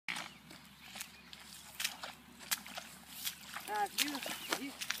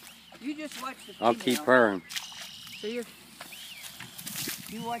You just watch the female. I'll keep her. So you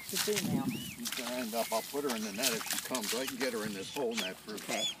watch the female. She's gonna end up. I'll put her in the net if she comes. I can get her in this hole net for.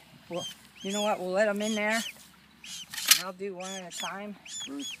 Okay. Well, you know what? We'll let them in there. I'll do one at a time.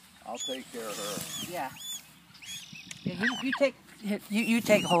 Bruce, I'll take care of her. Yeah. Yeah, you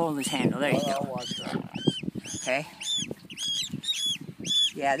take hold of this handle. There you go. I'll watch her. Okay.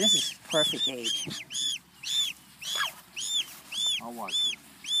 Yeah, this is perfect age. I'll watch her.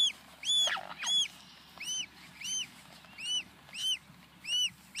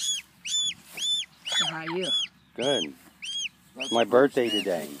 So how are you? Good. That's My birthday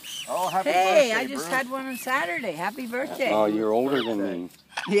today. Oh, happy Hey, birthday, I just Bruce. had one on Saturday. Happy birthday. Oh, you're older than me.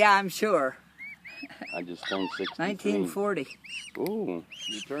 Yeah, I'm sure. I just turned 63. 1940. Ooh.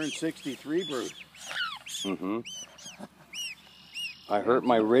 You turned 63, Bruce. Mm-hmm. I hurt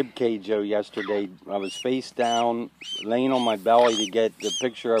my rib cage yesterday. I was face down, laying on my belly to get the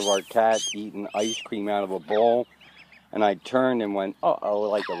picture of our cat eating ice cream out of a bowl. And I turned and went, uh-oh,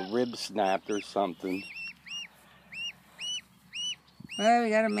 like a rib snapped or something. Well, we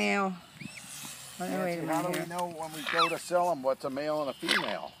got a male. Wait a Nancy, how minute do here. we know when we go to sell them what's a male and a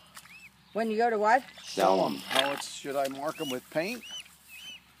female? When you go to what? Sell them. How it's, should I mark them with paint?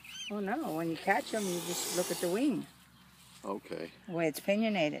 Oh no, when you catch them, you just look at the wing. Okay. The way it's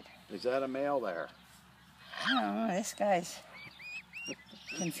pinionated. Is that a male there? I don't know, this guy's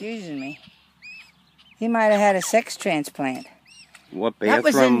confusing me. He might have had a sex transplant. What That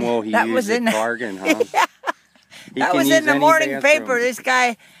was bathroom in- will he that use was at in the- Target, huh? He That can was use in the any morning bathroom. paper. This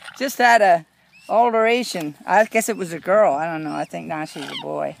guy just had a alteration. I guess it was a girl. I don't know. I think now she's a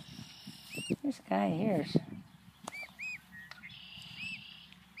boy. This guy here's.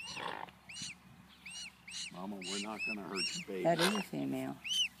 Mama, we're not going to hurt you, baby. That is a female.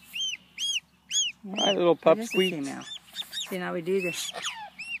 Yeah, Hi, little pup that is a squeak. female. See, now we do the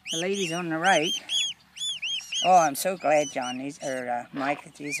ladies on the right. Oh, I'm so glad, John, Mike,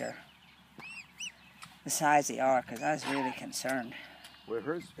 that these are the size they are, because I was really concerned. Well,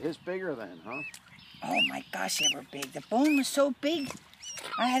 his bigger then, huh? Oh my gosh, they were big. The bone was so big.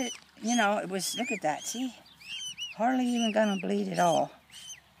 I had it, you know, it was, look at that, see? Hardly even gonna bleed at all.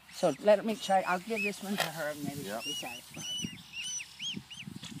 So let me try, I'll give this one to her and maybe she'll be satisfied.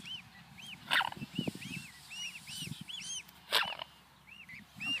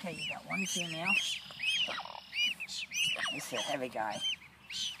 Okay, you got one female. This is a heavy guy.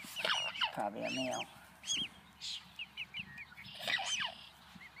 Probably a male.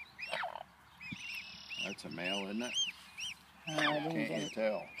 That's a male, isn't it? I didn't Can't get you it.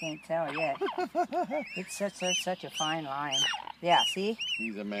 tell? Can't tell yet. It's such a fine line. Yeah, see?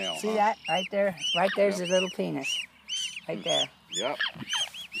 He's a male, See huh? that? Right there. Right there's Yep. a little penis. Right there. Yep.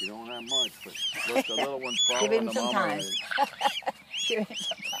 You don't have much, but look, the little one's Give following him the some mama. time. Give him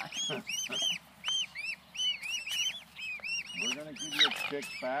some time. We're going to give you a kick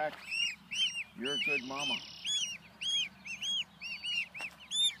back. You're a good mama.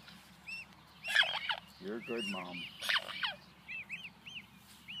 You're a good mom.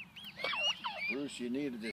 Bruce, you needed to